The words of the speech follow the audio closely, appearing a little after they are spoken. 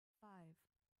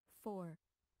4,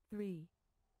 3,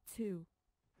 2,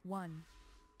 1.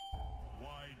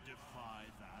 Why defy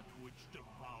that which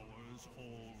devours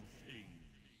all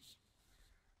things?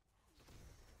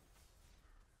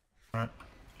 Alright.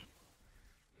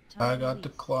 Time I got the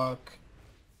release. clock.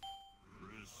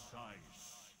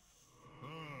 Precise.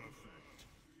 Perfect.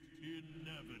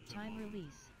 Inevitable. Time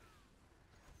release.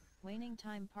 Waning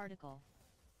time particle.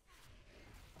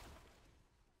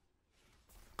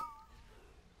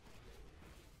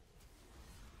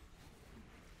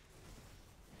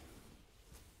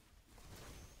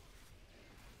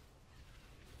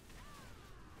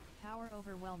 Power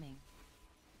overwhelming.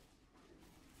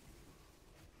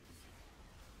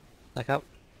 Back up.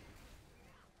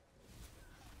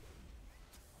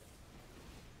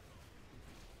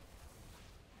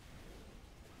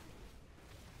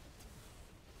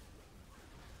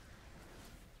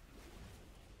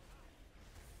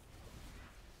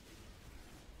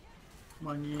 Come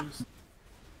on, use.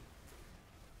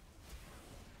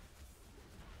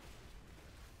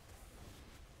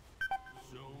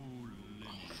 So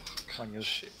linear. Come on, you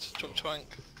shit. Chunk chunk.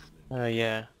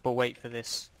 Yeah, but wait for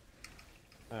this.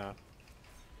 Oh.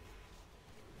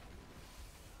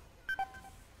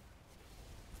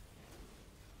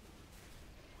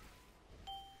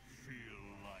 Feel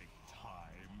like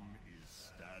time is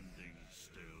standing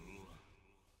still.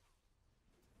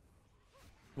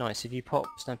 Nice, if you pop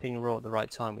Stamping Roar at the right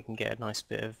time we can get a nice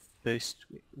bit of boost,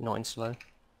 not in slow.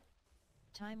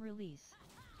 Time release.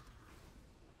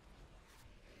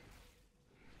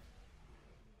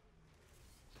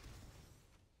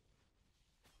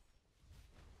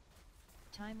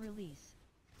 Time release.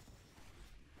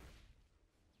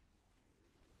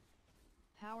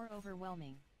 Power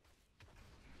overwhelming.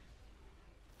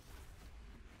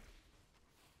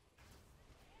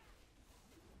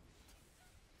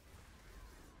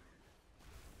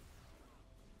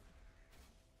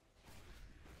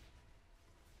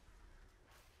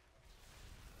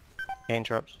 Okay,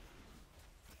 interrupt.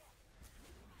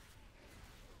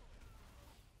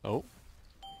 Oh.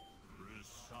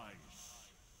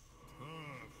 Precise.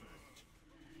 Perfect.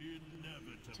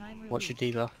 Inevitable. Time release. What's your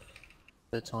debuff?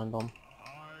 The time bomb.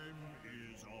 Time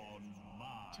is on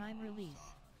my Time release.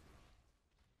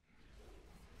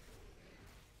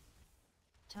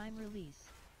 Time release.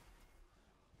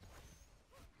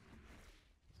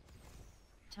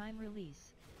 Time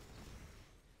release.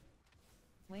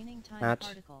 Waning time Add.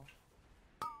 particle.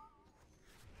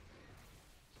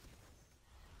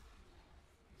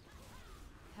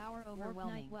 Power overwhelming. Warp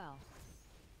Night Well.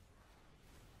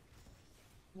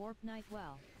 Warp Night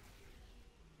Well.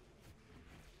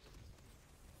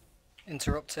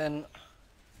 Interrupting.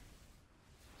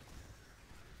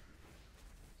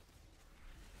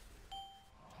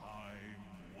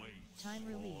 time waits Time for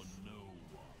release. no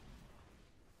one.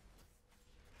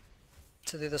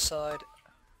 To the other side.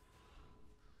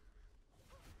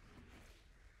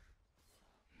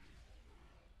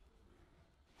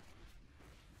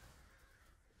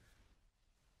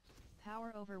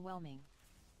 Power overwhelming.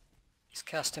 He's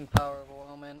casting power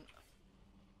overwhelming.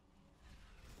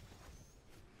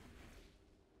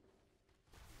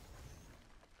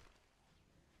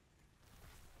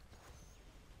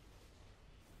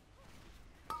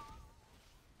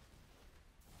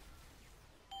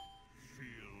 Feel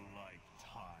like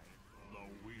time.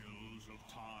 The wheels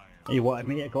of time. You wanted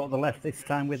me to go to the left this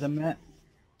time with them, mate?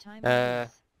 Time release.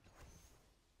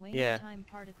 Waning yeah. time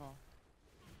particle.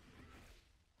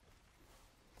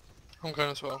 I'm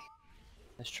going as well.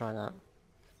 Let's try that.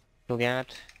 Kill the ad.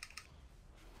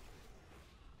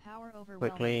 Power overwhelming.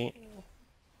 Quickly.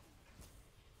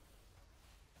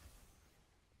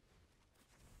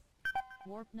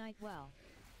 Warp Night Well.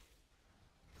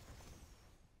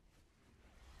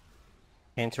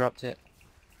 Interrupt it.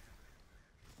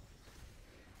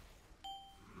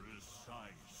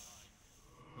 Precise.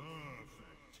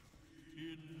 Perfect.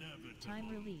 Inevitable. Time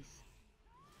release.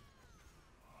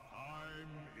 Time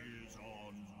is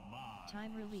on my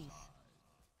Time release.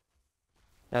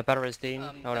 Battle Dean.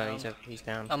 I'm Oh no, down. he's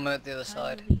down. I'm at the other Time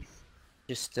side. release.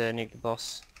 Just nuke the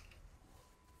boss.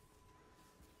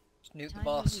 Just nuke the Time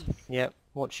boss. release. Yep,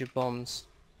 watch your bombs.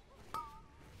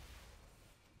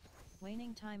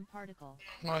 Waning time particle.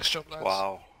 Nice job, lads.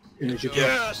 Wow. Good job.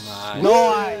 Yes! Nice.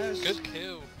 Nice! Good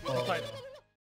kill. Oh.